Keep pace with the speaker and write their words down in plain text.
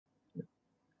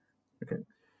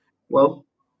Well,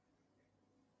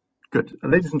 good.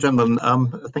 Ladies and gentlemen,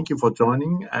 thank you for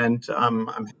joining, and I'm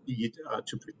happy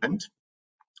to present.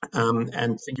 And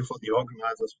thank you for the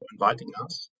organizers for inviting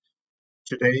us.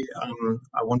 Today,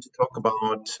 I want to talk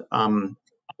about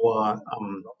our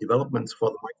developments for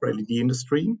the micro LED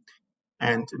industry,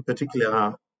 and in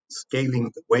particular,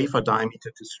 scaling the wafer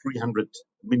diameter to 300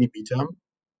 millimeter,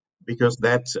 because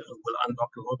that will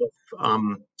unlock a lot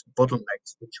of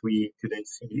bottlenecks which we today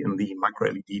see in the micro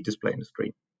LED display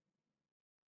industry.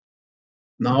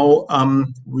 Now,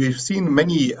 we've seen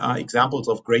many examples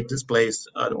of great displays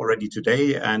already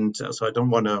today, and so I don't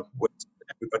want to waste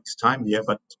everybody's time here,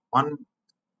 but one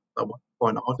I want to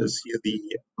point out is here the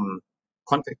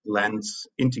contact lens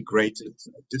integrated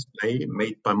display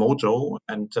made by Mojo,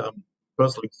 and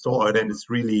personally saw it, and it's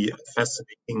really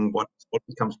fascinating what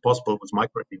becomes possible with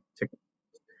micro LED technology.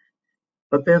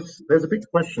 But there's a big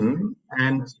question,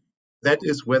 and that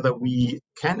is whether we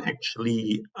can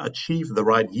actually achieve the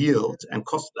right yield and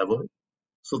cost level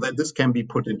so that this can be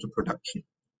put into production.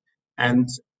 And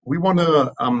we want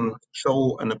to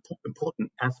show an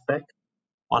important aspect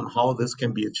on how this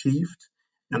can be achieved,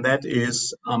 and that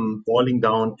is boiling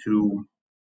down to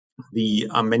the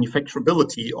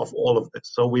manufacturability of all of this.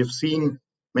 So we've seen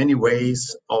many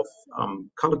ways of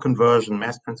color conversion,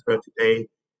 mass transfer today,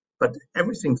 but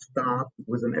everything starts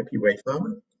with an epi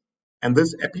wafer, and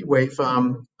this epi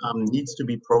wafer needs to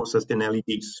be processed in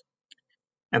LEDs.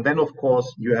 And then, of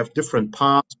course, you have different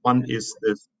parts. One is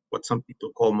this, what some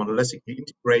people call monolithically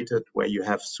integrated, where you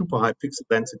have super high pixel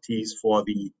densities for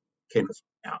the kind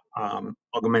of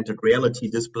augmented reality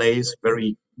displays,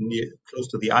 very near, close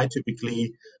to the eye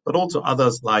typically, but also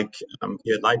others like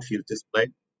here light field display.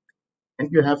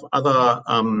 And you have other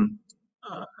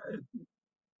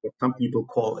what some people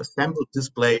call assembled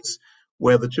displays,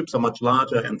 where the chips are much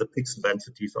larger and the pixel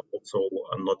densities are also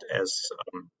not as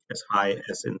high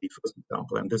as in the first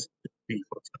example. And this would be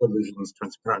for televisions,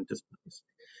 transparent displays.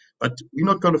 But we're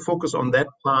not going to focus on that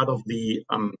part of the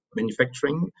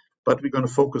manufacturing, but we're going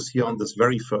to focus here on this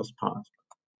very first part.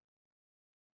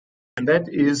 And that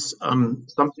is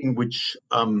something which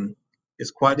is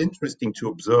quite interesting to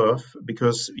observe,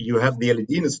 because you have the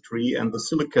LED industry and the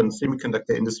silicon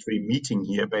semiconductor industry meeting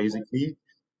here basically,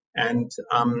 and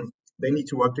they need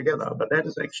to work together. But that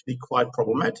is actually quite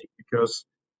problematic, because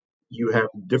you have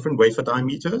different wafer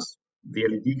diameters, the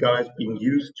LED guys being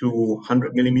used to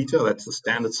 100 millimeter, that's the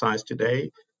standard size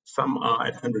today. Some are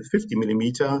at 150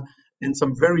 millimeter, and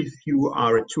some very few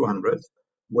are at 200.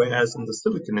 Whereas in the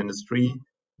silicon industry,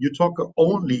 you talk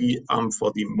only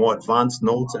for the more advanced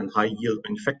nodes and high yield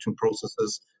manufacturing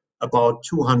processes about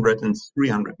 200 and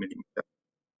 300 millimeter.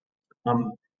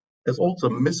 There's also a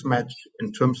mismatch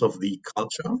in terms of the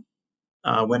culture.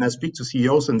 When I speak to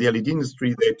CEOs in the LED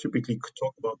industry, they typically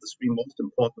talk about the three most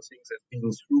important things as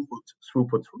being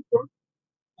throughput.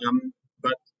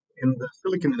 But in the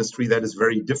silicon industry, that is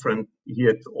very different. Here,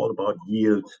 it's all about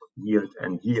yield.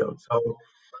 So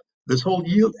this whole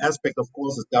yield aspect, of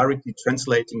course, is directly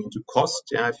translating into cost.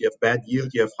 Yeah, if you have bad yield,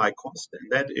 you have high cost,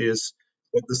 and that is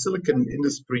what the silicon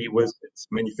industry, with its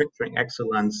manufacturing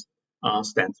excellence,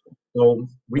 stands for. So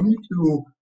we need to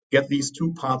get these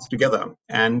two parts together.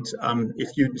 And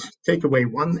if you take away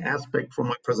one aspect from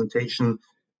my presentation,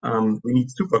 we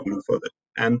need super glue for that.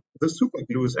 And the super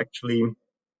glue is actually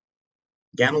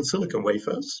GaN on silicon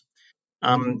wafers.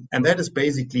 And that is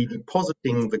basically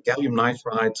depositing the gallium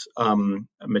nitride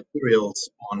materials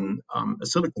on a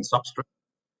silicon substrate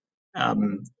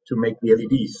to make the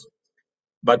LEDs.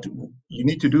 But you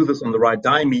need to do this on the right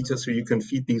diameter so you can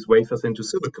feed these wafers into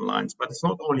silicon lines. But it's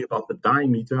not only about the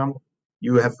diameter.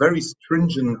 You have very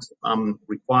stringent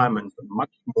requirements, and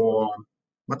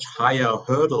much higher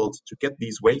hurdles to get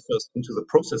these wafers into the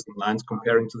processing lines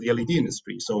comparing to the LED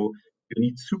industry. So you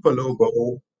need super low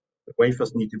bow. The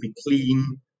wafers need to be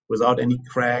clean, without any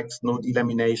cracks, no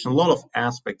delamination, a lot of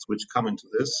aspects which come into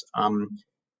this.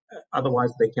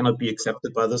 Otherwise, they cannot be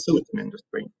accepted by the silicon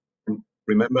industry. And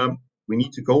remember, we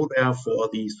need to go there for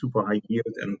the super high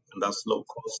yield and thus low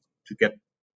cost to get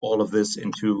all of this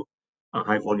into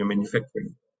high volume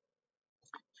manufacturing.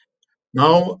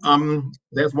 Now,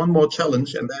 there's one more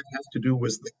challenge, and that has to do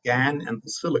with the GaN and the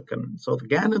silicon. So the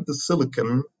GaN and the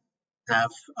silicon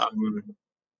have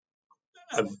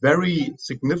a very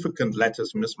significant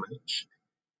lattice mismatch,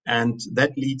 and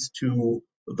that leads to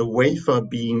the wafer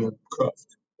being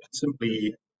curved.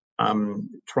 Simply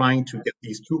trying to get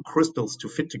these two crystals to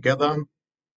fit together,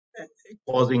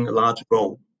 causing a large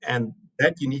bow, and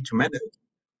that you need to manage.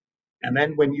 And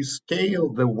then when you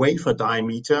scale the wafer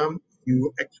diameter,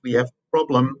 you actually have a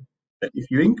problem that if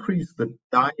you increase the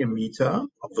diameter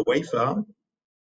of the wafer,